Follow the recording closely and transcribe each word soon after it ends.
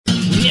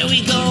Here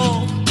we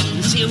go.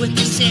 Let's hear what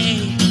they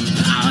say.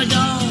 Oh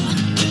no,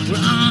 we're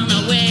on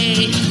our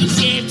way.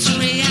 Escape to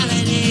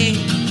reality.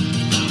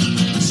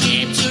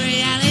 Escape to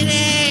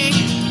reality.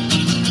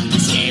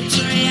 Escape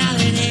to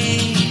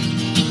reality.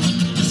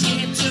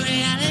 Escape to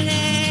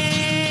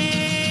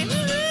reality.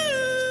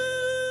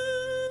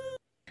 Woo-hoo.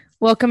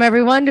 Welcome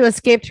everyone to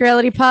Escape to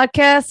Reality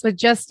podcast with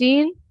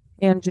Justine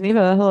and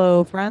Geneva.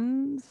 Hello,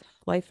 friends.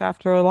 Life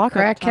after a lockup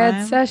Crackhead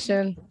time.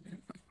 session.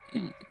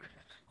 A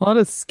lot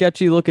of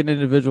sketchy looking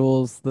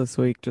individuals this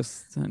week.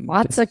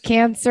 Lots of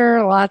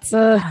cancer, lots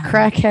of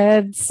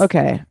crackheads.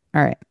 Okay.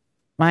 All right.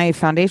 My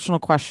foundational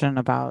question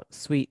about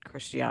sweet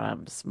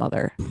Christiana's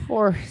mother.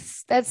 Poor,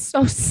 that's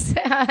so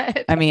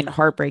sad. I mean,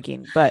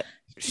 heartbreaking, but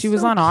she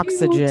was So on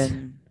cute.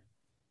 oxygen,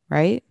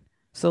 right?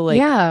 So like,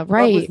 yeah, what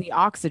right. was the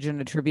oxygen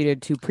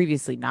attributed to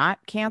previously? Not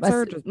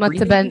cancer? Must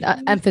have been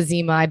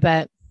emphysema, I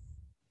bet.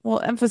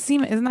 Well,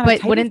 emphysema, isn't that a But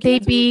type wouldn't of they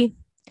cancer? be?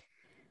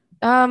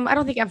 I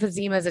don't think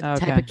emphysema is a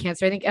type Okay. of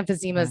cancer. I think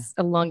emphysema is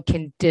a lung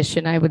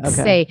condition, I would Okay.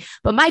 say.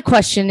 But my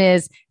question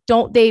is,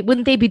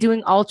 wouldn't they be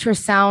doing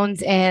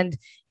ultrasounds and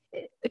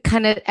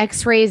kind of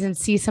x-rays and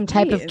see some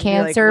type Right, of and be like,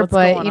 cancer? what's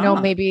But, going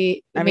on?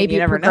 maybe I mean, maybe you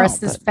it never know, progressed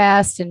this but-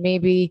 fast and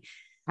maybe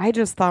I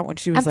just thought when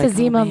she was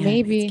emphysema, like, oh, man,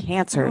 maybe. it's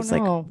cancer. I It's don't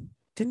like, know.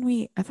 didn't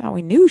we? I thought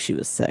we knew she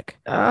was sick.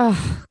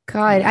 Oh,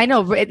 God. I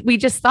know. We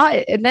just thought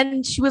it. And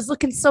then she was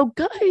looking so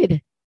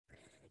good.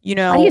 You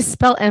How know, do you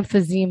spell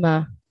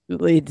emphysema?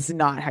 it's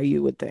not how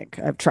you would think.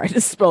 I've tried to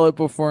spell it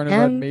before and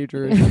I've had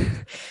major issues.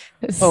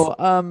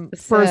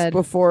 First, Sad.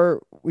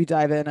 before we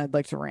dive in, I'd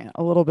like to rant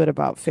a little bit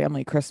about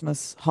family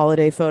Christmas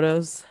holiday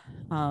photos,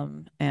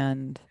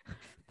 and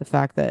the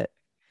fact that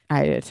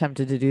I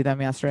attempted to do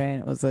them yesterday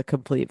and it was a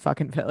complete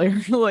fucking failure.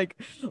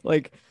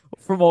 like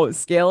from a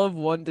scale of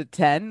 1 to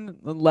 10,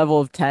 the level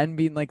of 10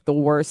 being like the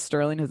worst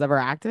Sterling has ever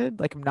acted.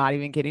 Like, I'm not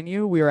even kidding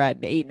you. We were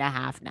at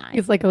 8.5, 9.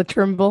 It's like a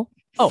Trimble.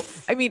 Oh,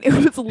 I mean, it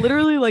was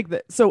literally like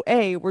the. So,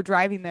 we're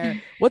driving there.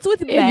 What's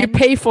with Yeah, you men?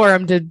 pay for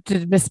them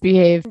to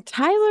misbehave.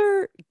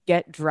 Tyler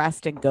get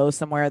dressed and go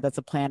somewhere that's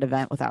a planned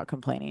event without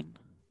complaining?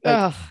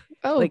 Like,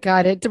 like-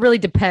 God, it really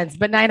depends.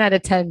 But 9 out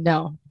of 10,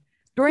 no.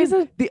 during He's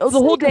a the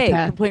whole day,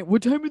 psychopath. complain.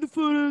 What time are the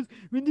photos?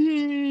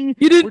 You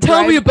We're didn't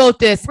tell me driving- about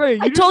this. Right,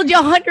 I told you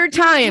 100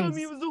 Tell times.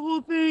 me it was the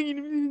whole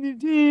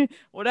thing.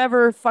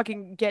 Whatever.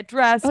 Fucking get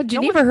dressed. Oh, No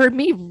Geneva heard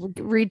me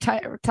read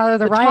Tyler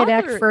the Riot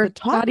Act for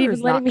the not even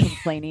toddler's letting not me.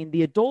 complaining.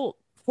 The adult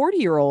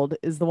 40-year-old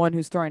is the one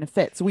who's throwing a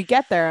fit. So we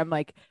get there. I'm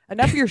like,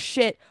 enough of your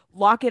shit.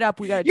 Lock it up.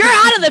 We got. You're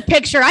out of the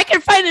picture. I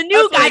can find a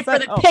new That's what I guy for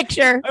said. the Oh.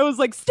 picture. I was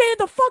like, stay in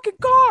the fucking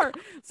car.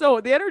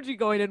 So the energy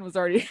going in was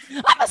already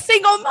I'm a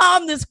single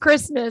mom this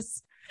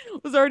Christmas.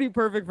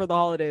 perfect for the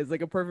holidays,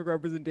 like a perfect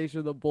representation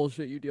of the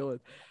bullshit you deal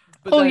with.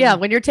 But Oh, then- yeah.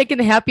 When you're taking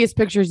the happiest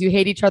pictures, you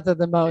hate each other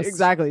the most.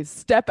 exactly.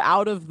 Step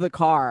out of the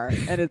car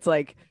and it's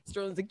like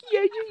Sterling's like,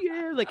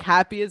 yeah, like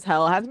happy as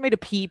hell. Hasn't made a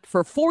peep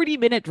for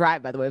 40-minute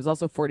drive, by the way. It was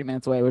also 40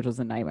 minutes away, which was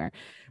a nightmare.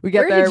 We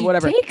get Where there, did you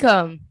whatever. take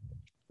him?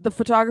 The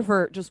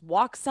photographer just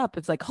walks up.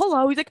 It's like,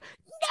 hello. He's like,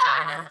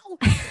 no.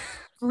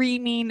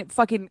 Screaming,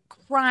 fucking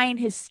crying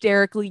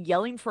hysterically,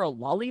 yelling for a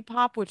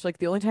lollipop, which like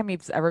the only time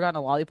he's ever gotten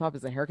a lollipop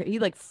is a haircut. He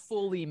like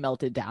fully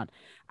melted down.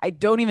 I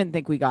don't even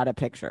think we got a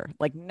picture,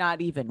 like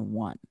not even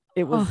one.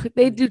 It was. Oh,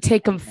 they do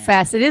take them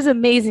fast. It is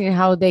amazing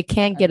how they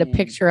can get a mean,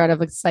 picture out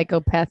of a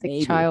psychopathic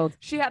maybe. child.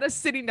 She had us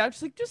sitting down.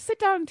 She's like, just sit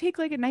down and take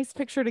like a nice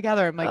picture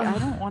together. I'm like, I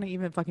don't want to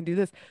even fucking do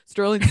this.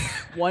 Sterling's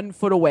 1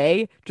 foot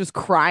away, just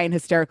crying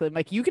hysterically. I'm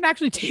like, you can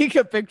actually take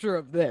a picture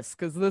of this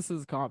because this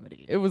is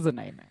comedy. It was a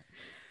nightmare.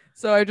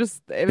 So I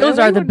just Those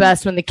are the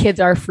best when the kids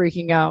are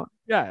freaking out.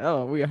 Yeah.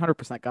 Oh, we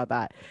 100% got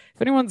that.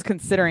 If anyone's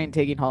considering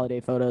taking holiday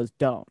photos,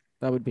 don't.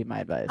 That would be my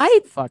advice.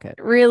 Fuck it.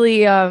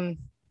 Really,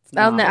 It's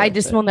not I worth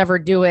just it. will never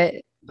do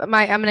it. But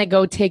I'm gonna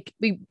go take.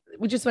 We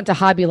just went to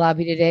Hobby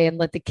Lobby today and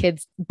let the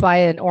kids buy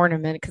an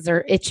ornament because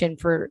they're itching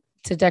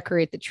to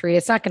decorate the tree.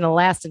 It's not gonna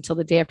last until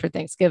the day after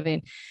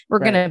Thanksgiving. We're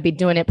Right. gonna be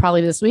doing it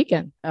probably this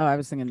weekend. Oh, I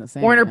was thinking the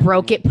same. Warner yeah.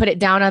 broke it, put it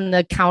down on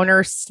the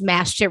counter,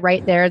 smashed it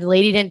right there. The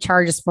lady didn't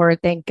charge us for it,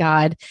 thank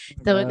God.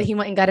 He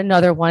went and got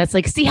another one. It's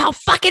like, see how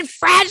fucking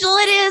fragile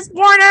it is,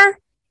 Warner.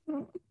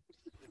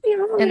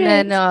 And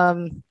then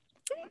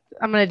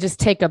I'm gonna just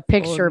take a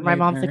picture. My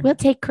mom's like, nightmare. "We'll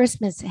take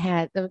Christmas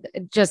hat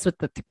just with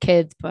the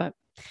kids, but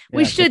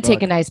we Yeah, should good take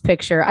a luck. nice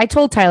picture." I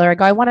told Tyler, I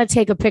go, "I want to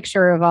take a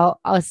picture of all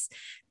us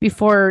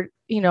before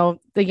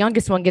the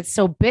youngest one gets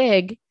so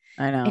big."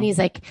 I know. And he's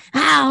like,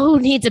 "Who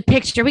needs a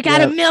picture? We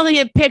got Yep. a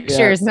million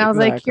pictures." And I was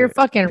like, "You're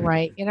exactly. fucking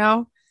right, yeah,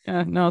 no,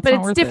 But not it's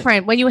worth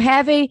different when you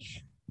have a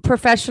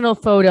professional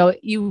photo.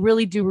 You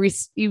really do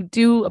you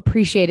do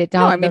appreciate it No,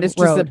 down I mean the it's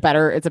just road.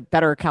 it's a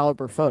better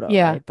caliber photo.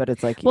 Yeah. Right? But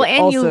it's like Well,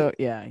 and you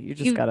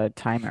just you- gotta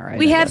time it right.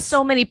 We I have guess.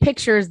 so many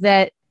pictures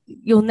that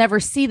you'll never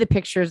see the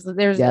pictures.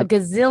 There's Yep. a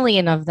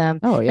gazillion of them,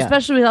 Oh yeah.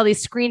 especially with all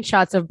these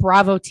screenshots of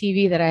Bravo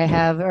TV that I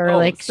have or Oh,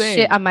 like same.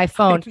 shit on my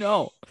phone.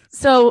 No.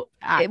 So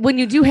Ah. when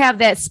you do have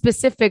that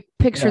specific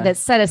picture Yeah.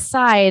 that's set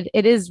aside,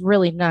 it is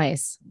really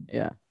nice.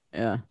 Yeah.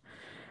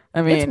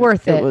 I mean, it's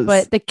worth it, was,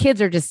 but the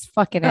kids are just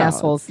fucking no,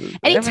 assholes. it's-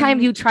 Anytime I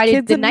mean, you try to,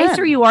 kids the and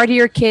nicer men. you are to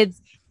your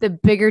kids, the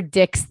bigger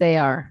dicks they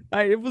are.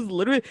 It was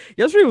literally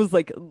yesterday was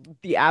like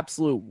the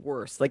absolute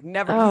worst. Like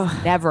never, Oh.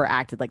 he's never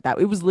acted like that.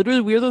 It was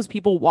literally we were those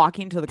people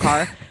walking to the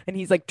car and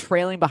he's like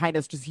trailing behind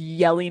us, just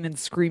yelling and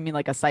screaming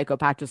like a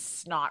psychopath,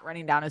 just snot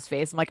running down his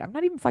face. I'm like, I'm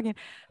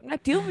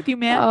not dealing with you,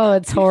 man. Oh,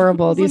 it's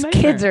horrible. It was a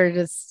These kids nightmare. are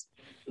just,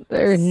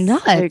 they're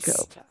nuts.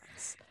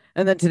 Psychopaths.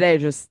 And then today,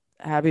 just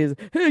happy as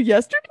 "Hey,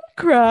 yesterday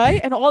cry,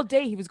 and all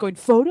day he was going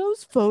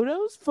photos,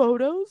 photos,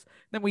 photos.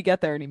 Then we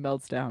get there and he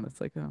melts down. It's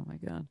like, oh my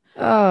god.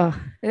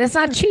 Oh, and it's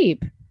not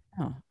cheap.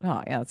 Oh,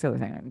 yeah, that's the other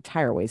thing. An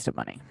entire waste of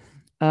money.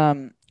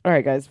 All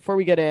right, guys. Before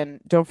we get in,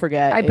 don't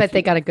forget. I if bet they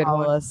you got a good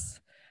follow one. us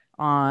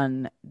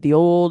on the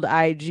old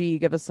IG.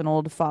 Give us an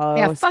old follow.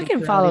 Yeah, Escape fucking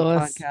to follow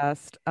Reality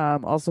us.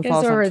 Podcast. Also Guys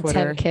follow us over on at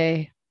Twitter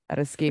 10K. at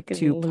Escape Fucking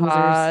to losers.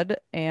 Pod,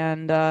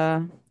 and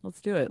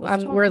let's do it.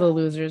 We're the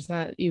losers,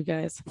 not you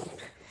guys.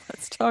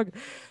 Let's talk.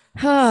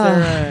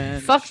 Sarah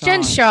and Fuck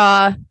Jen Sean.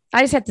 Shaw.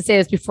 I just have to say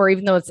this before,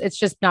 even though it's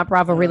just not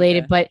Bravo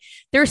related, Okay. but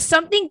there's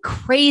something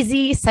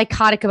crazy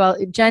psychotic about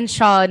Jen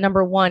Shaw,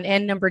 number one,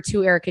 and number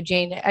two, Erica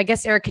Jane. I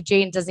guess Erica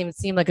Jane doesn't even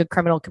seem like a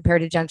criminal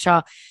compared to Jen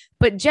Shaw,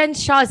 but Jen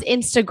Shaw's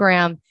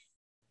Instagram,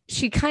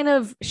 she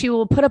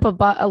will put up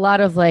a lot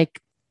of like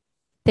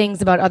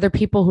things about other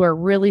people who are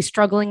really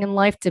struggling in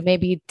life to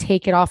maybe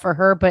take it off of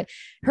her. But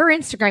her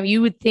Instagram,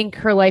 you would think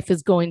her life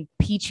is going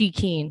peachy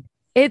keen.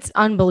 It's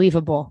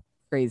unbelievable.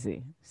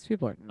 Crazy. These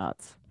people are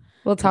nuts.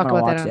 We'll talk gonna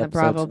about that watch on the the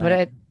Bravo, episode but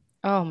tonight.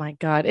 oh my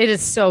God, it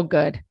is so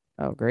good.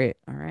 Oh, great.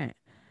 All right.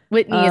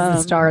 Whitney is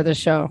the star of the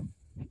show.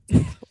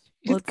 She's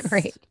Let's-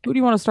 great. Who do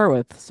you want to start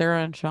with?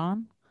 Sarah and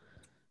Sean?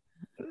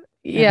 And her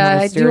Yeah,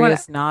 I do want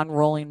mysterious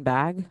non-rolling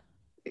bag.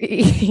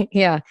 to.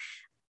 Yeah.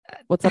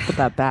 What's up with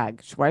that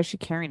bag? Why is she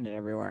carrying it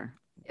everywhere?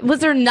 Was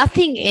there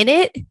nothing in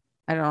it? It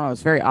I don't know.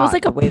 It's very odd. was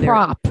like the a way they're-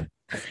 prop.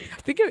 I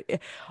think Does she have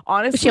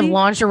honestly,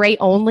 lingerie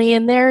only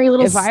in there, you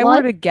little if I slut?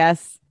 were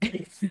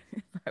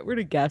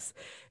to guess,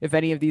 if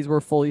any of these were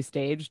fully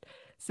staged,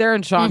 Sarah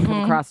and Sean come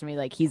Mhm. across to me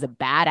like he's a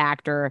bad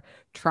actor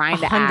trying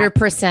to act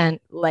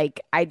 100%.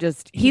 like he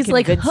He's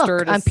like convinced her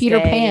Hook to on Peter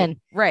stay. Pan.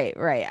 Right.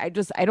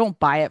 I don't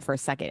buy it for a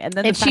second. And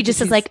then And the she fact just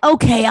that is like,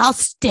 okay, I'll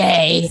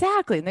stay.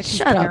 exactly. And then she's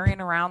Shut up. carrying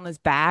around this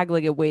bag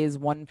like it weighs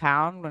 1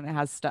 pound when it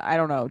has stuff. I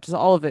don't know. Just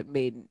all of it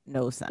made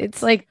no sense.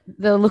 It's like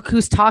the Look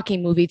Who's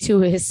Talking movie, too.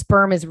 His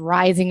sperm is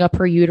rising up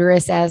her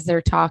uterus as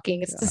they're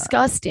talking. It's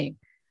disgusting.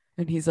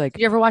 and he's like, Did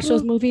you ever watch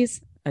those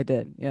movies? I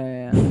did.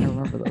 Yeah. I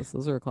remember those.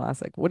 Those are a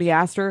classic. What he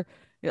asked her,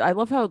 I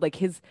love how like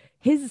his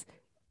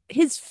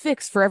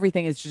fix for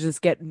everything is to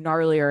just get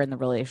gnarlier in the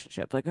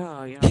relationship. Like,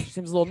 oh, she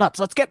seems a little nuts.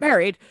 Let's get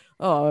married.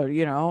 Oh,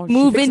 she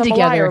Move thinks in I'm a together.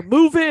 liar.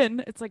 Move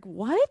in. It's like,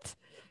 what?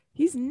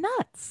 He's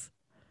nuts.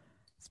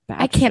 It's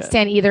I can't batshit.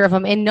 stand either of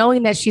them. And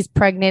knowing that she's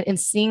pregnant and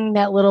seeing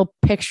that little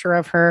picture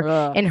of her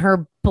Ugh. in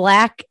her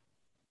black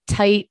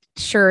tight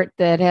shirt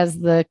that has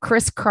the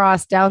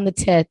crisscross down the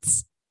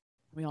tits.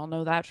 We all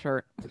know that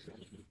shirt.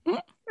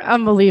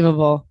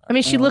 Unbelievable. I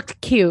mean, she Uh-oh. looked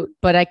cute,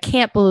 but I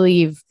can't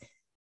believe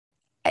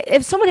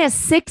if someone has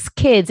 6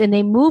 kids and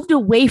they moved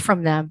away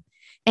from them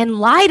and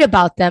lied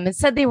about them and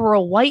said they were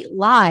a white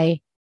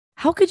lie,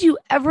 how could you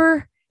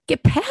ever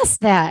get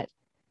past that?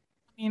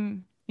 I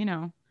mean,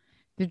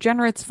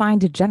 degenerates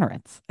find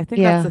degenerates. I think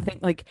Yeah. that's the thing.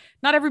 Like,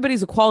 not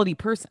everybody's a quality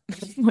person.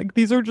 Like,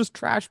 these are just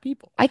trash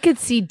people. I could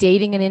see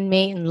dating an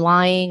inmate and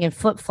lying and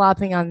flip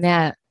flopping on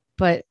that,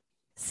 but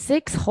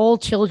 6 whole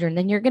children,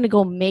 then you're going to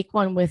go make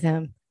one with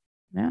him.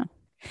 Yeah.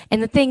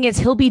 And the thing is,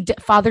 he'll be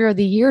father of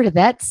the year to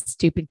that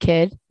stupid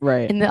kid,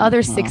 Right. and the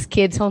other 6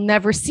 kids he'll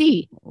never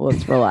see.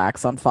 Let's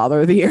relax on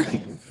Father of the Year.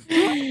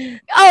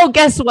 Oh,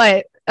 guess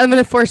what? I'm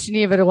going to force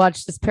Geneva to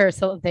watch this Paris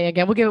Hilton thing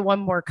again. We'll give it one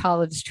more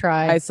college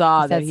try. I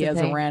saw if that that's he the has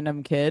thing. a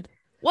random kid,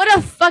 What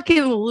a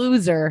fucking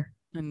loser.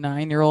 a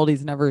 9-year-old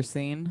he's never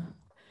seen.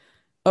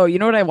 Oh, you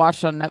know what I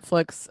watched on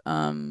Netflix?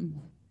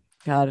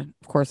 God,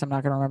 of course I'm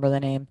not gonna remember the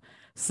name.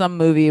 Some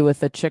movie with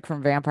the chick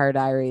from Vampire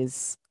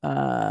Diaries,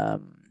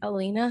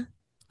 Alina?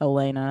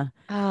 Elena,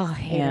 Oh, I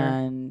hate her.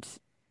 and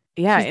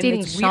yeah, She's and dating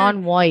it's Sean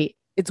weird. White.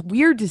 It's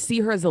weird to see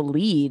her as a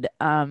lead.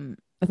 I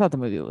thought the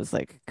movie was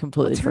like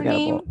completely What's her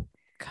forgettable. name?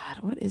 God,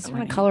 what is I her want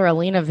name? to call her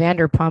Alina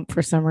Vanderpump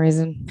for some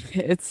reason.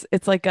 It's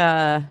like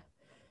a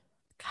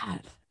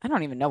God. I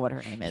don't even know what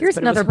her name is. Here's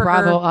but it was another her,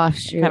 Bravo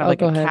offshoot. kind of Oh, like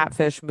go a ahead.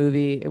 catfish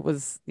movie. It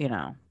was,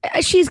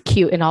 She's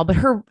cute and all, but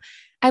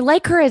I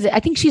like her I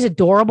think she's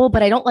adorable,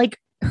 but I don't like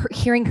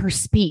hearing her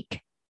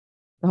speak.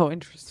 oh,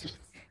 interesting.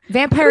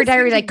 Vampire was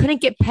Diaries, I thinking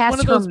couldn't get One past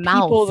of her those people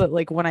mouth. that,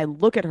 like, when I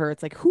look at her,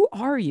 it's like, who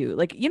are you?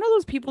 Like,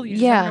 those people you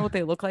just never Yeah. know what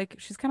they look like.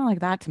 She's kind of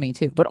like that to me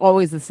too, but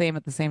always the same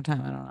at the same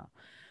time. I don't know.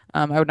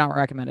 I would not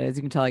recommend it. As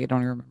you can tell, I don't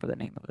even remember the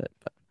name of it.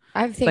 But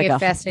I it's think like it's the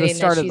fascinating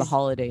start that of the she's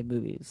holiday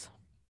movies.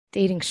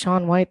 dating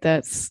Sean White.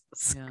 That's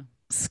Yeah.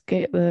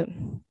 the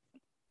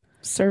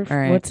surf. All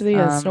right, What's the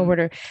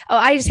snowboarder? Oh,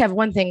 I just have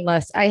one thing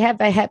left.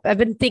 I've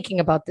been thinking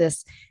about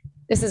this.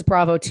 This is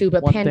Bravo too,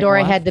 but One thing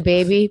Pandora left? had the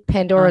baby.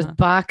 Pandora's Uh-huh.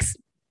 box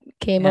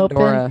came open.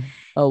 Pandora.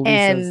 Oh,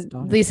 Lisa's and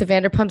daughter. Lisa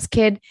Vanderpump's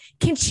kid.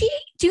 Do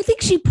you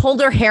think she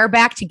pulled her hair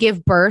back to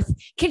give birth?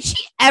 Can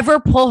she ever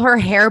pull her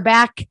hair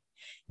back?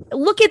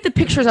 Look at the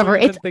pictures of her.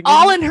 It's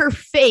all in her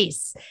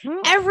face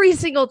every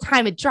single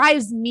time. It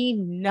drives me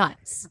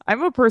nuts.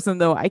 I'm a person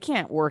though. I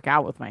can't work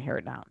out with my hair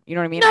down. You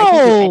know what I mean? No, I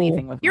can do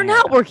anything with you're my hair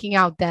not down. working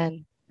out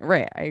then.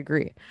 Right. I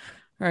agree.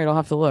 All right. I'll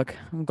have to look.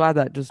 I'm glad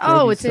that just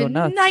drove you It's so a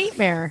nuts.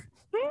 nightmare.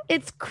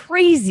 It's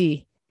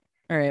crazy.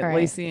 All right. All right.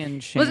 Lacey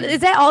and Shane. Is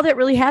that all that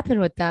really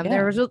happened with them?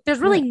 Yeah. There's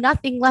really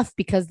nothing left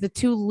because the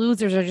two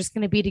losers are just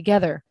going to be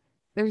together.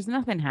 There's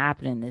nothing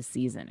happening this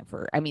season.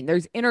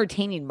 There's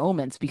entertaining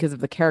moments because of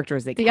the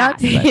characters they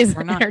cast. Deontay but is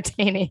we're not.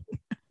 entertaining.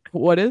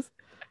 What is?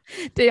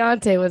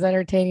 Deontay was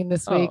entertaining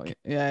this Oh, week.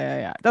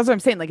 yeah. That's what I'm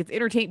saying. Like it's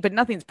entertaining, but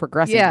nothing's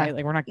progressing. Yeah. Right?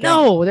 Like we're not.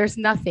 No, there's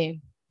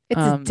nothing. It's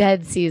a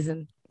dead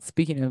season.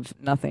 Speaking of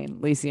nothing,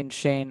 Lacey and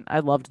Shane. I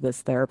loved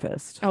this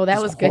therapist. Oh,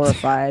 that was good.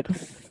 Horrified.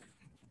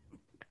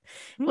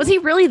 Was he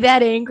really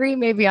that angry?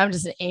 Maybe I'm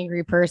just an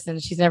angry person.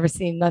 She's never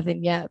seen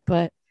nothing yet,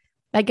 but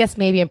I guess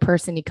maybe in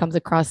person he comes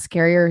across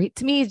scarier.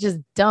 To me, he's just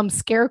dumb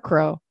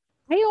scarecrow.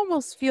 I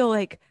almost feel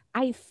like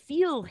I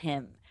feel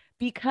him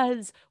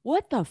because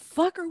what the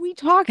fuck are we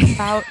talking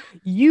about?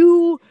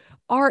 You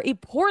are a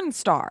porn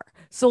star.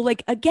 So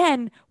like,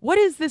 again, what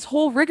is this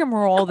whole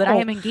rigmarole that I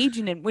am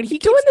engaging in? When he's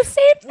doing the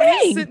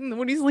same thing.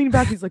 When he's leaning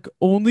back, he's like,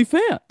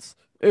 OnlyFans.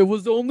 It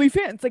was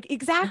OnlyFans. Like,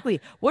 exactly.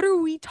 What are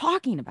we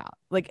talking about?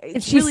 Like,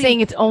 And she's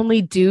saying it's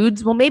only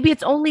dudes. Well, maybe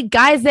it's only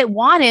guys that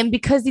want him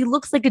because he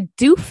looks like a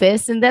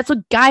doofus. And that's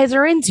what guys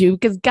are into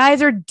because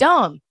guys are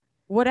dumb.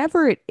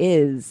 Whatever it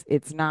is,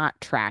 it's not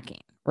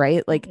tracking,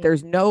 right? Like,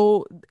 there's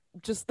no,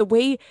 just the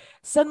way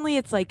suddenly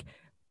it's like,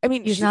 I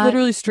mean, He's she not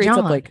literally straight up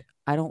John. like,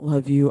 I don't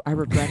love you. I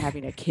regret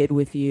having a kid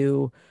with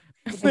you.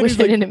 I wish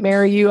I didn't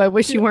marry you. I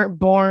wish you weren't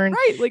born.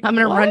 Right. Like, I'm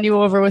going to run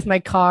you over with my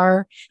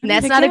car. And I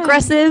mean, that's not again,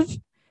 aggressive.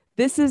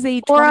 This is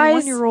a Poor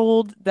eyes.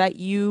 21-year-old that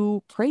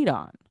you preyed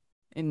on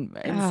in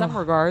some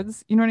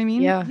regards. You know what I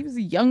mean? Yeah. He was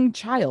a young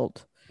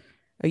child.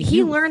 He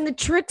youth. learned the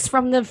tricks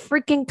from the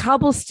freaking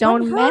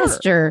cobblestone From her.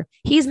 master.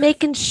 He's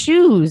making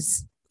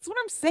shoes. That's what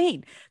I'm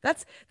saying.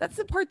 That's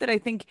the part that I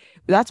think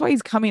that's why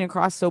he's coming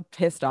across so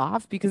pissed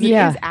off because it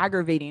is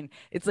aggravating.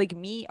 It's like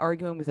me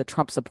arguing with a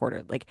Trump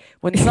supporter. Like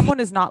when someone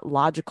is not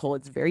logical,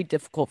 it's very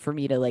difficult for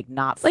me to like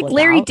not Like flip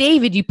Larry out.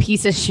 David, you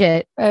piece of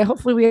shit.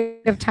 Hopefully we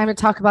have time to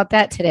talk about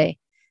that today.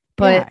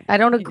 But Yeah, I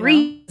don't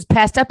agree with this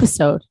past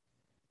episode.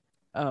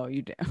 Oh,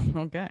 you do.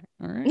 Okay.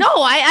 All right. No,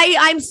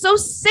 I'm so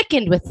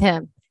sickened with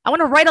him. I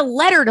want to write a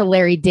letter to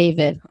Larry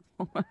David.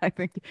 I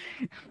think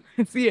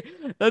see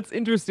that's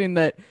interesting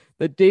that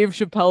Dave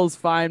Chappelle's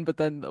fine, but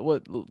then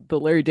what the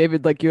Larry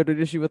David like you had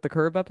an issue with the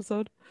Curb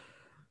episode?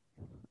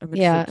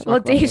 Yeah. Well,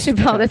 Dave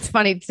Chappelle, that's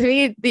funny to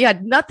me. Yeah,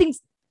 nothing.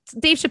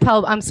 Dave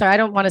Chappelle. I'm sorry, I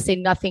don't want to say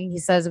nothing he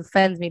says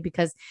offends me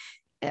because,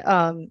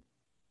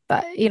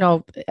 you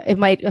know, it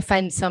might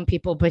offend some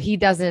people, but he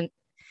doesn't.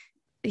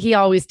 He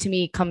always to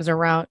me comes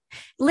around.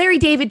 Larry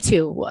David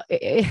too.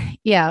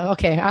 Yeah.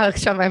 Okay. I'll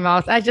shut my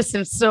mouth. I just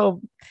am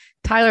so.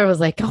 Tyler was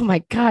like, "Oh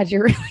my God,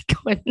 you're really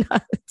going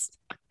nuts."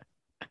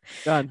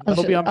 Done.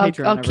 That'll be on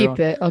Patreon. I'll keep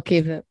it. I'll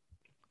keep it.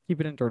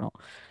 Keep it internal.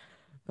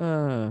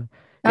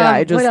 Yeah, I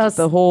what else? just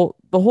the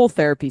whole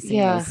therapy scene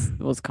Yeah.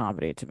 was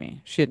comedy to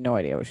me. She had no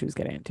idea what she was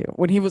getting into.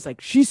 When he was like,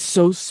 she's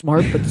so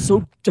smart but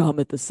so dumb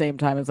at the same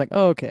time. It's like,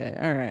 oh, okay,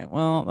 all right.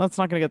 Well, that's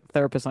not gonna get the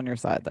therapist on your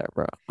side there,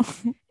 bro.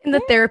 And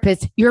the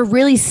therapist, you're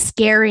really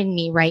scaring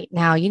me right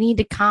now. You need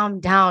to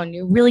calm down.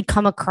 You really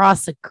come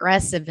across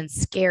aggressive and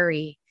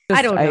scary.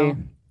 I don't know.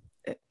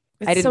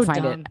 I didn't so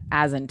find dumb. it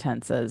as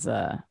intense as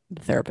the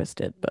therapist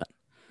did, but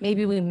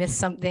Maybe we missed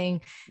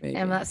something. maybe.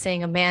 I'm not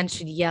saying a man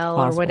should yell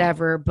Possible. or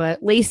whatever,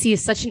 but Lacey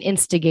is such an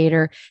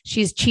instigator.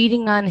 She's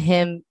cheating on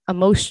him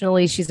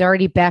emotionally. She's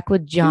already back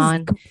with She's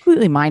John.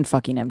 completely mind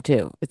fucking him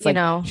too. It's You like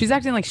know. she's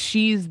acting like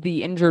she's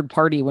the injured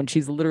party when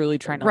she's literally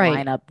trying to Right.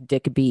 line up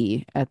Dick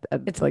B at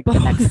It's like both the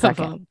next of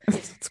second. them.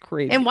 It's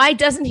crazy. And why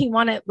doesn't he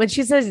want to? When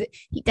she says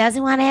he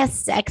doesn't want to have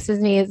sex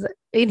with me,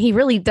 and he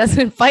really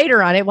doesn't fight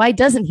her on it. Why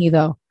doesn't he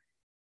though?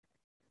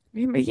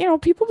 You know,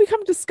 people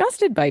become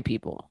disgusted by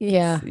people.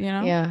 Yeah. You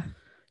know, Yeah.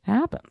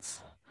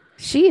 happens.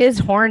 She is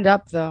horned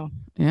up though.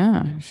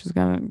 Yeah, she's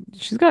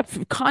got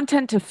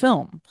content to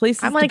film.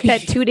 Places. I'm to like be.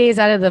 that 2 days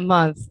out of the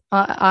month.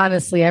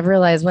 Honestly, I've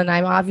realized when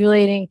I'm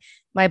ovulating,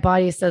 my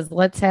body says,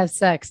 let's have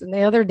sex. And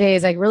the other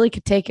days I really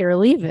could take it or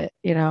leave it,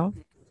 you know,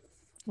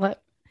 let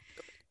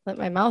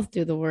my mouth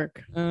do the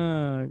work.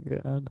 Oh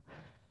god.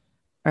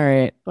 All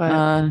right.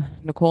 But-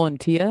 Nicole and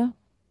Tia.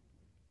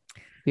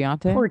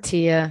 Beyonce. Poor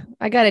Tia.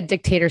 I got a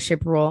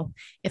dictatorship rule.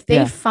 If they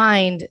Yeah.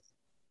 find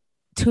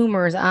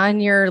tumors on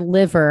your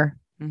liver,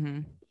 Mm-hmm.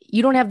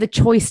 you don't have the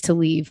choice to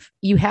leave.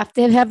 You have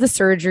to have the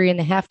surgery and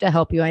they have to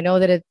help you. I know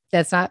that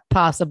that's not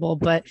possible,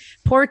 but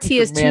poor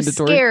Tia is too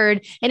mandatory.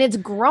 scared and it's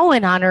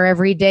growing on her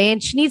every day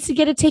and she needs to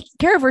get it taken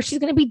care of or she's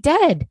going to be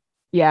dead.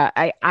 Yeah,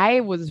 I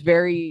was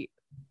very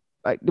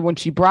when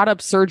she brought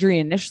up surgery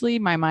initially,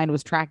 my mind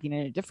was tracking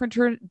in a different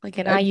turn. Like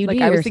an IUD. Like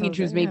I or was thinking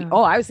she was something, maybe. yeah.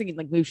 Oh, I was thinking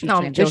like maybe she was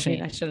No, I'm joking.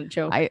 transitioning. I shouldn't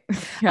joke. I was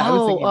thinking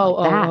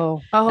like that.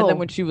 Oh. And then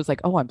when she was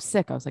like, "Oh, I'm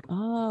sick," I was like,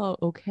 "Oh,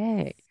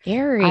 okay."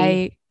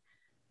 Scary.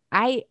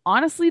 I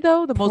honestly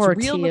though, the most Poor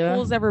real Tia.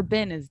 Nicole's ever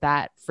been is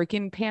that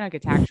freaking panic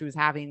attack she was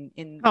having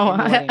in the Oh,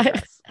 wedding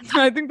dress.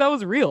 I think that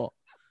was real.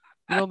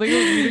 You don't think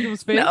you think it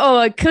was fake? No,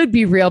 it could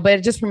be real, but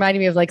it just reminded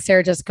me of like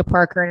Sarah Jessica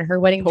Parker and her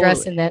wedding dress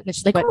Totally. and that. And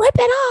she's like, But rip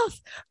it off.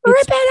 Rip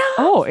it off.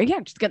 Oh,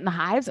 again, just getting the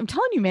hives. I'm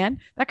telling you, man,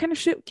 that kind of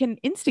shit can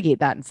instigate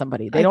that in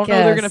somebody. They I don't know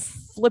they're gonna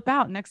guess. flip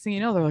out. Next thing you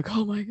know, they're like,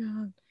 "Oh my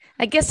god."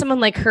 I guess someone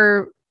like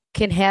her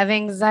can have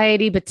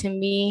anxiety, but to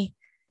me,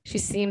 she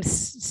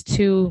seems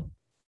too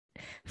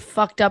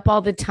fucked up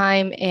all the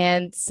time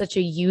and such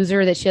a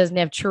user that she doesn't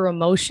have true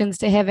emotions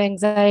to have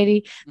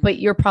anxiety. But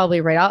you're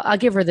probably right. I'll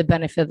give her the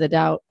benefit of the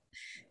doubt.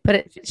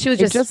 But she was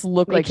It just just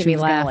looked like making she me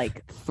was gonna laugh.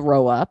 like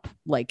throw up.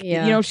 Like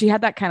Yeah. you know, she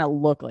had that kind of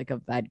look like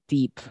of that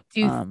deep.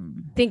 Do you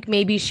think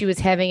maybe she was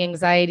having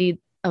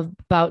anxiety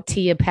about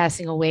Tia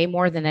passing away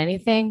more than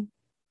anything?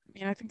 I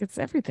mean, I think it's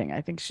everything.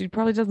 I think she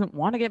probably doesn't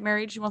want to get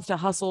married. She wants to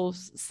hustle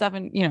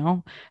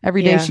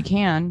every day Yeah. she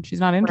can. She's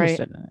not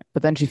interested in it.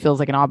 But then she feels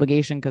like an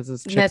obligation because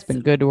this And chick's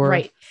been good to her.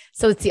 Right.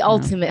 So it's the You know?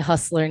 ultimate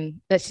hustling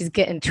that she's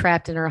getting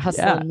trapped in her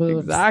hustling Yeah,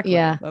 moves. exactly.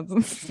 Yeah.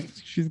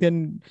 She's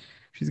getting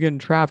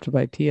trapped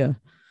by Tia.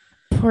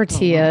 Poor Oh,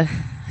 Tia.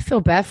 I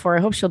feel bad for her.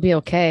 I hope she'll be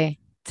okay.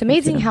 It's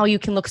amazing too. how you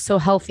can look so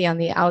healthy on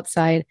the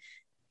outside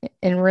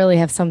and really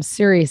have some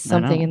serious I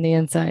something know. in the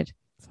inside.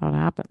 That's how it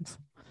happens.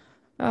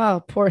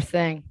 Oh, poor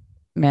thing.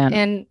 Man.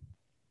 And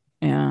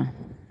Yeah.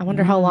 I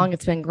wonder how long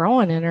it's been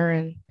growing in her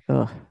and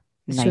Ugh,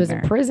 she was in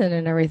nightmare. prison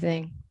and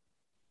everything.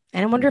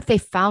 And I wonder if they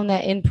found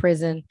that in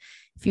prison,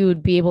 if you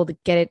would be able to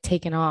get it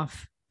taken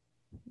off.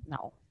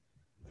 No.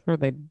 Or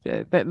it's not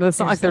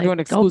like Just they're doing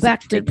go exclusive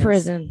back to treatments.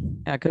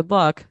 prison. Yeah, good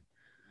luck.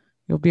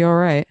 You'll be all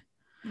right.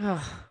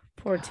 Oh,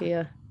 poor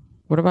Tia.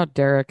 What about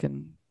Derek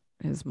and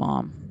his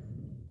mom?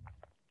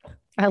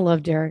 I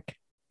love Derek.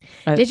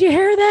 I Did you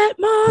hear that,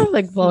 Mom?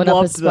 Like blowing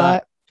up his loved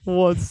that. spot.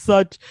 Was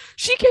such.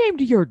 She came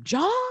to your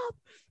job.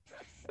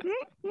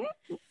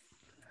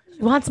 She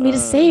wants me to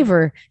save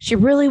her. She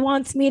really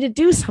wants me to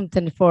do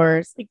something for her.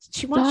 It's like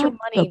she wants your Stop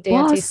money, the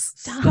Dante. bus.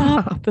 Stop.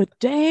 Stop the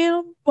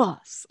damn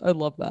bus. I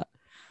love that.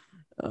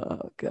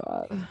 Oh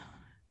God.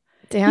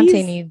 Dante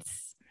He's-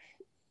 needs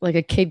like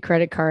a kid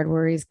credit card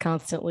where he's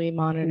constantly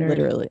monitored.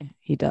 Literally,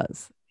 he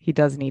does. He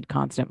does need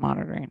constant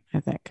monitoring. I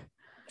think.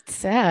 It's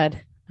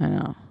sad. I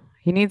know.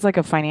 He needs like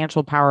a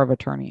financial power of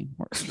attorney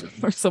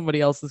where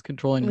somebody else is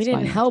controlling We his didn't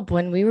finances. help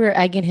when we were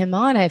egging him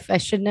on. I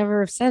should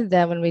never have said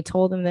that when we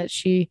told him that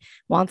she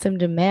wants him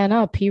to man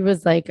up. He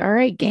was like, all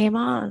right, game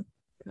on.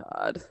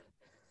 God.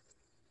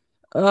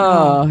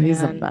 Oh, Oh,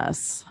 he's a man.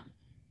 mess.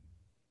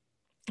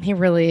 He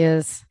really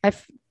is.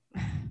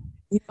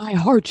 In my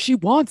heart, she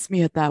wants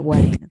me at that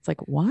wedding. It's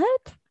like,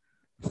 what?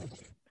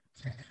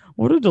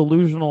 What a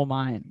delusional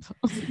mind.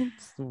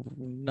 It's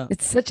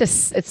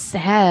nuts. It's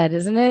sad,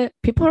 isn't it?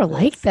 People are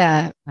like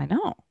that. I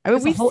know. I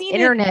There's mean, a whole seen it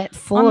internet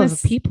full on of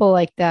this- people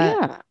like that.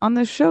 yeah, on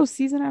the show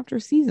season after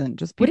season.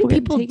 Just What did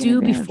getting people taken do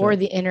advantage before of.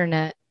 the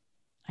internet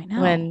I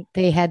know. when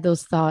they had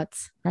those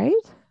thoughts? Right?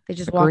 They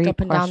just That's a walked great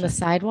up and down the question.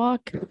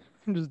 sidewalk,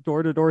 Just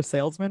door-to-door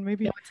salesman,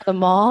 maybe. they went to the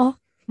mall.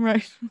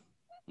 Right.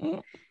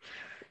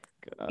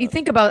 You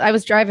think about, I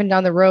was driving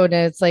down the road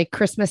and it's like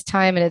Christmas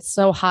time and it's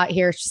so hot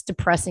here. It's just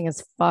depressing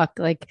as fuck.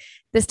 Like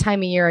this time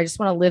of year, I just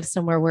want to live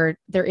somewhere where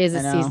there is a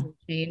I know. season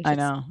change. I It's-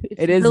 know.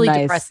 It's It is really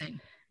nice. depressing.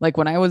 Like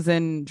when I was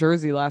in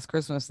Jersey last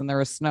Christmas and there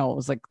was snow, it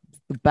was like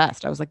the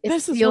best. I was like, It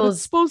this is what feels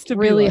it's supposed to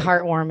Really be like.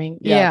 heartwarming.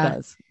 Yeah, Yeah. it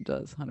does. It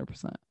does.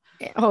 100%.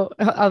 Oh,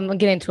 I'm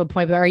getting to a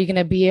point, but are you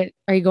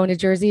going to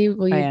Jersey?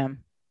 Will you? I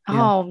am.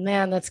 Yeah. Oh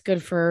man, that's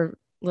good for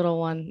little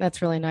one.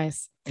 That's really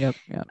nice. Yep.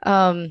 Yep.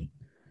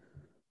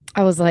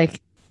 I was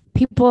like,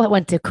 people that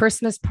went to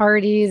Christmas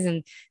parties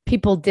and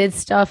people did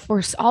stuff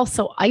were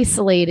also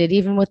isolated,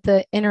 even with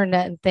the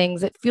internet and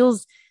things.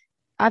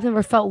 I've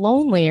never felt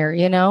lonelier,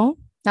 now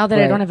that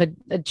I don't Right. have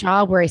a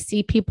job where I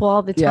see people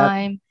all the Yep.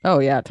 time. Oh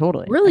yeah,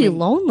 totally. Really I mean,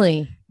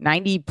 lonely.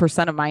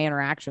 90% of my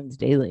interactions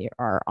daily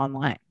are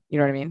online. You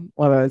know what I mean?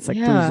 Whether it's like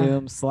Yeah. through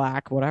Zoom,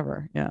 Slack,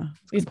 whatever. Yeah.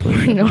 These poor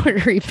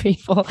notary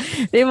people,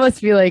 they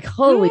must be like,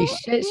 holy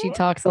shit, she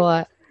talks a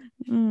lot.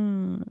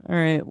 All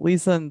right.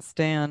 Lisa and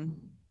Stan.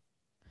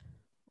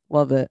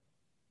 Love it.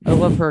 I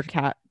love her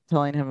cat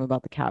telling him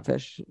about the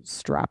catfish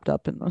strapped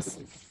up in this.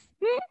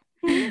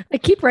 I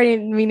keep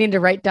meaning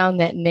to write down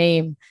that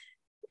name.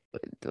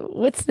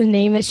 What's the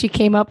name that she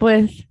came up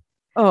with?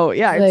 Oh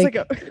yeah, it's like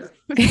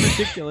Like- it's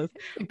ridiculous.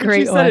 When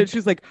Great she said one. it,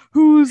 she's like,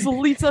 "Who's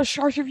Lisa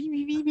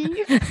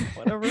Sharshavini?"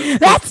 Whatever.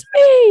 That's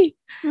me.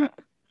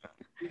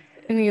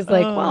 And he's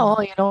like,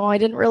 Oh. well, I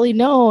didn't really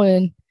know.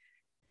 And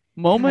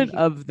Moment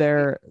God,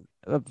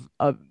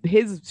 of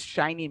his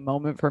shining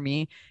moment for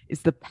me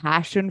is the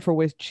passion for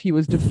which he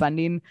was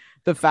defending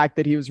the fact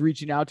that he was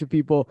reaching out to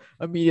people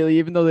immediately,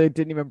 even though they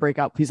didn't even break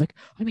up. He's like,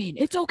 I mean,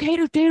 it's okay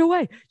to date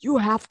away. You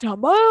have to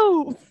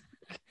move.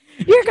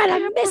 You're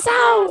gonna miss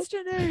out.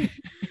 Procrastinate.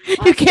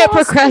 You can't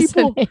Boss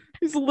procrastinate. people.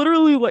 He's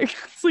literally like,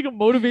 it's like a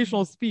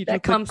motivational speech. That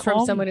It's like, comes from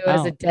calm someone who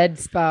has a down. dead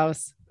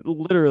spouse.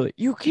 Literally,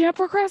 you can't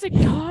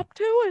procrastinate. Top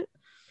to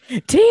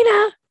it.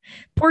 Tina,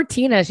 poor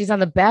Tina. She's on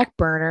the back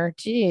burner.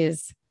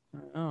 Jeez.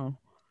 Oh,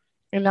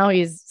 And now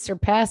he's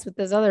surpassed with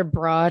this other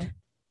broad.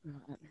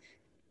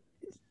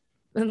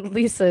 And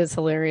Lisa is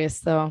hilarious,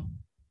 though.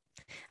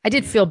 I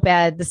did feel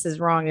bad. This is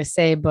wrong to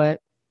say, but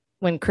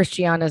when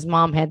Christiana's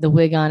mom had the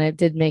wig on, it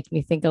did make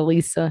me think of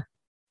Lisa.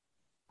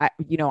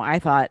 I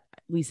thought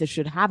Lisa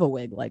should have a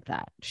wig like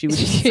that. She was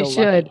She so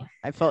should. lucky.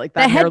 I felt like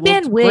The that hair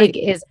headband looked wig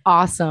great. is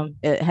awesome.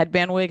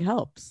 Headband wig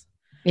helps.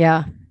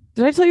 Yeah.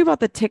 Did I tell you about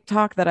the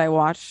TikTok that I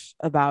watched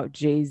about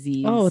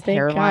Jay-Z's Oh, thank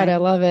hairline? God. I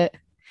love it.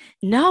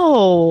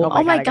 No.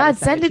 Oh my I gotta God.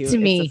 Send it to you.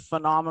 me. It's a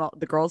phenomenal.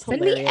 The girl's Send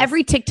hilarious. me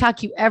every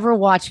TikTok you ever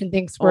watch and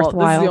think's Well,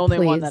 worthwhile. this is the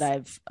only one please.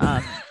 that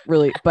I've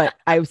really, but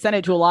I sent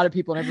it to a lot of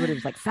people and everybody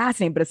was like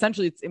fascinating. But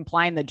essentially, it's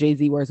implying that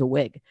Jay-Z wears a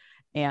wig,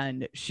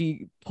 and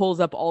she pulls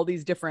up all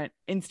these different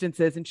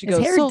instances, and she His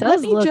goes, hair "So does let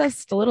me look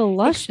just a little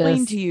explain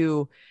luscious. to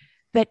you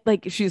that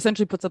like she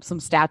essentially puts up some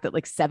stat that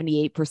like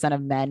 78%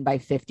 of men by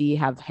 50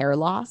 have hair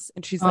loss,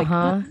 and she's like,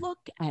 Uh-huh. but look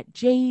at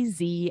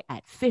Jay-Z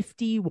at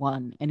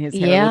 51, and his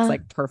hair Yeah. looks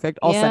like perfect.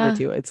 I'll send Yeah. it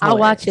to you. It's I'll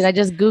watch it. I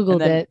hilarious. just Googled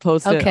and then it.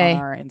 post it Okay. on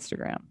our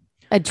Instagram.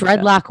 A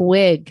dreadlock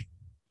wig.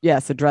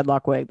 Yes, a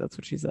dreadlock wig. That's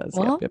what she says.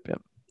 Well, Yep.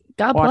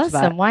 God Watch bless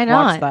that. him. Why Watch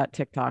not? that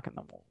TikTok, and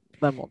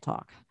then we'll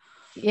talk.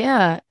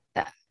 Yeah.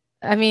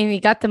 I mean,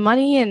 he got the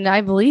money and I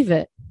believe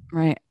it.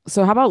 Right.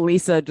 So how about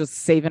Lisa just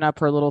saving up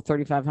her little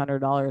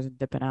 $3,500 and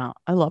dipping out?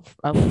 I love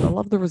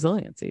the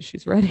resiliency.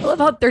 She's ready. I love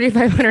how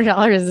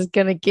 $3,500 is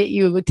going to get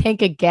you a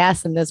tank of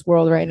gas in this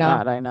world right now.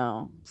 God, I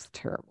know. It's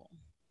terrible.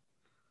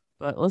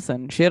 But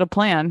listen, she had a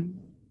plan.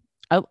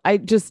 I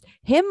just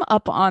him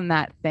up on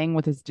that thing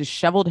with his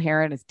disheveled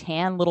hair and his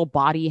tan little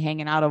body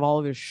hanging out of all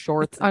of his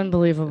shorts. It's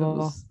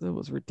unbelievable. It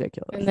was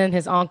ridiculous. And then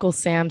his Uncle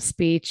Sam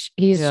speech.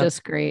 He's Yeah.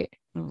 just great.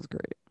 It was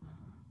great.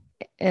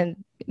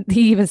 And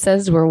he even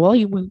says to her, well,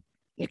 you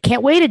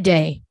can't wait a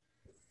day.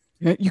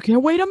 You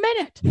can't wait a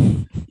minute.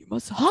 You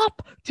must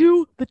hop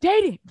to the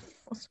dating.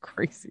 That's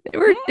crazy.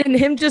 And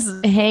him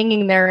just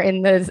hanging there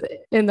in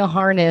the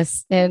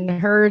harness and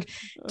her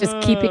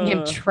just keeping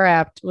him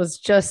trapped was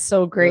just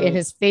so great. And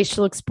his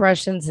facial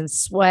expressions and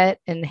sweat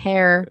and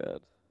hair.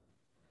 Good.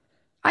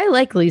 I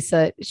like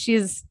Lisa.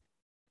 She's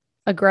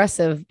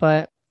aggressive,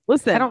 but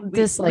Listen, I don't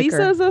dislike her.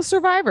 Lisa's a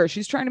survivor.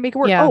 She's trying to make it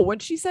work. Yeah. Oh, when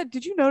she said,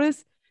 did you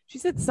notice? She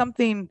said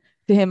something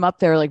to him up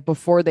there, like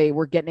before they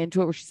were getting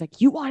into it, where she's like,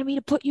 you wanted me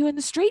to put you in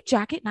the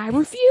straitjacket and I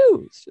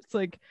refused. It's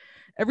like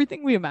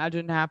everything we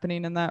imagined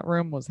happening in that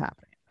room was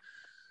happening.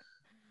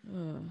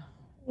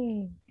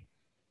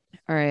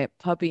 All right.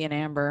 Puppy and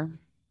Amber.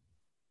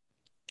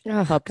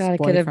 Oh, Pup's God, I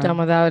could have boyfriend. done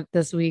without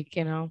this week,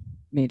 you know.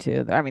 Me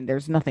too. I mean,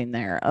 there's nothing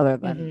there other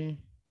than Mhm.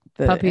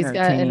 the Puppy's got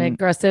an entertaining,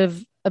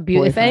 aggressive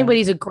abuse. If boyfriend.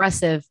 anybody's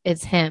aggressive,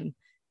 it's him.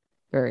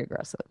 very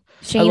aggressive.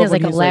 Shane love is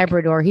like when a he's like,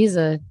 Labrador. He's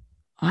a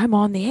I'm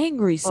on the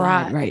angry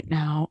side Right. right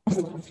now.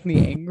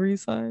 The angry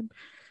side.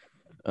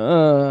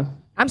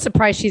 I'm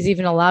surprised she's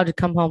even allowed to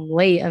come home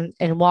late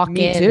and walk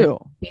Me in too.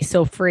 and be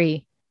so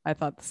free. I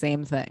thought the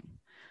same thing.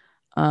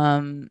 Yeah,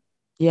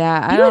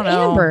 I You don't and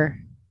know. Amber,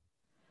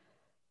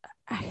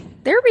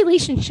 their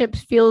relationship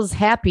feels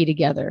happy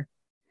together.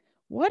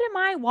 What am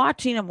I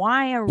watching, and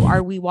why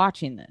are we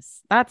watching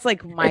this? That's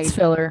like It's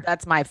filler.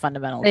 that's my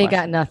fundamental They got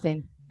question.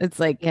 nothing. It's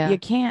like Yeah. you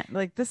can't,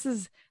 like,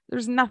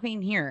 there's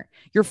nothing here.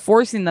 You're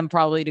forcing them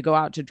probably to go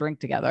out to drink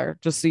together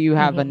just so you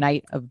have a Mhm.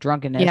 night of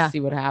drunkenness, Yeah. see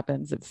what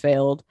happens. It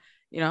failed.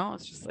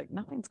 It's just like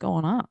nothing's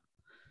going on.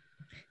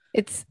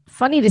 It's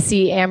funny to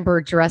see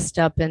Amber dressed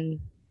up in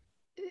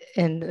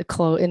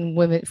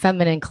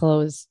feminine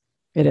clothes,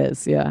 It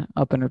is, yeah.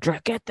 Up in her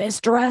dress. Get this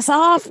dress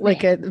off.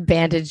 like a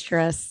bandage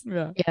dress.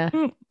 yeah.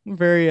 Yeah.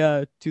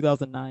 Very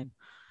 2009.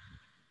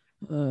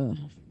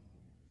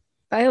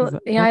 I That's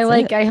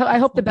like it. I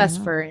hope the That's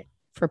best all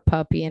for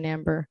Puppy and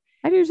Amber.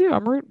 I do too.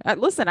 I'm rooting.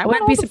 Listen, I I want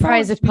wouldn't all be the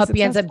surprised fellas if to be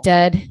Puppy ends up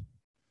successful. dead,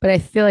 but I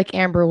feel like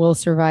Amber will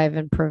survive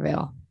and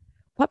prevail.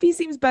 Puppy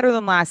seems better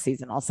than last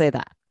season. I'll say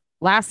that.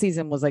 Last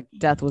season was like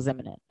death was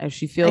imminent, as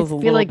she feels a feel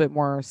little like- bit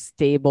more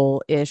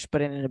stable-ish,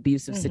 but in an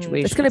abusive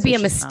situation. It's going to be so a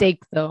she's not-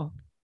 mistake, though.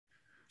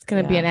 It's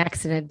going to be Yeah. an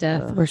accident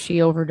death Ugh. where she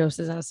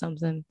overdoses on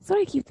something. That's what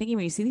I keep thinking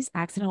when you see these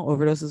accidental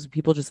overdoses of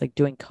people just like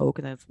doing coke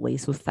and then it's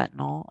laced with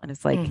fentanyl, and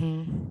it's like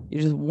Mhm.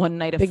 you're just one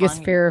night of Biggest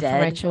fun, fear you're for my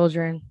dead.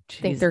 children.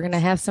 Think they're going to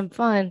Jesus. have some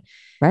fun.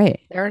 Right,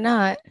 They're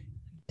not.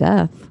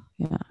 death.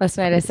 Yeah. Last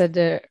night I said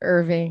to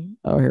Irving,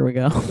 Oh, here we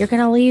go. you're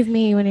going to leave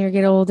me when you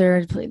get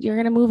older. You're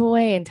going to move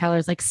away. And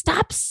Tyler's like,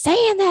 stop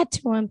saying that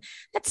to him.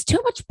 That's too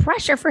much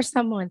pressure for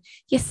someone.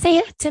 You say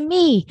it to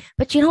me,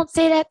 but you don't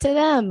say that to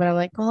them. And I'm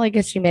like, well, I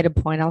guess you made a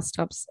point. I'll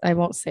stop. I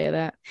won't say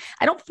that.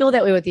 I don't feel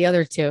that way with the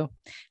other two.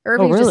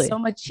 Irving's really? just so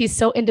much. He's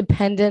so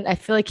independent. I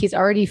feel like he's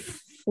already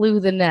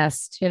flew the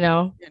nest, you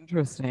know?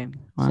 Interesting.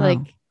 It's Wow. like,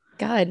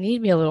 God,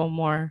 need me a little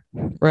more.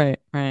 Right.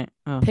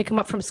 Oh. Pick him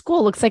up from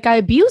school. Looks like I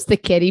abused the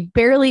kid.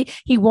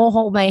 He won't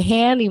hold my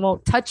hand. He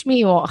won't touch me.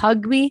 He won't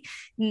hug me.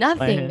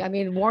 Nothing. I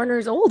mean,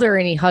 Warner's older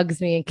and he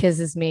hugs me and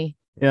kisses me.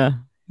 Yeah.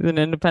 He's an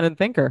independent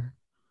thinker.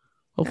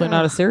 Hopefully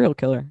not a serial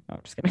killer. No,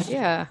 I'm just kidding.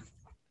 Yeah.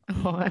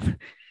 Oh,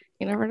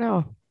 you never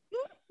know.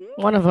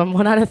 One of them,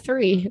 1 out of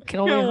 3.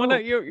 Can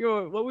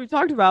only what we've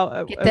talked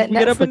about. Get As that we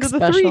get up Netflix into the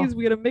special. threes,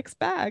 we get a mixed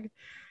bag.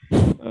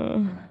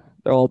 They'll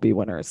all be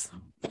winners.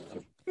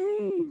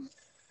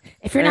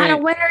 If you're not a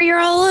winner, you're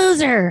a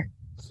loser.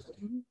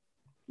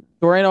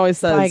 Dorian always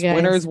says Bye, guys.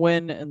 winners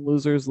win and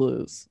losers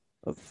lose.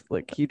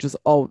 Like he just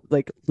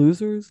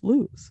losers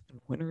lose and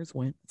winners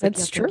win. It's like,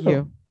 That's yeah, thank true.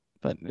 you.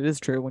 But it is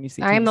true when you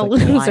see I'm teams a like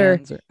the loser.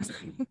 Lions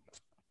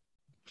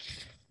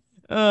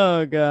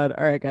Oh God.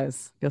 All right,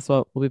 guys. Guess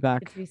what? We'll be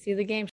back. Did you see the game?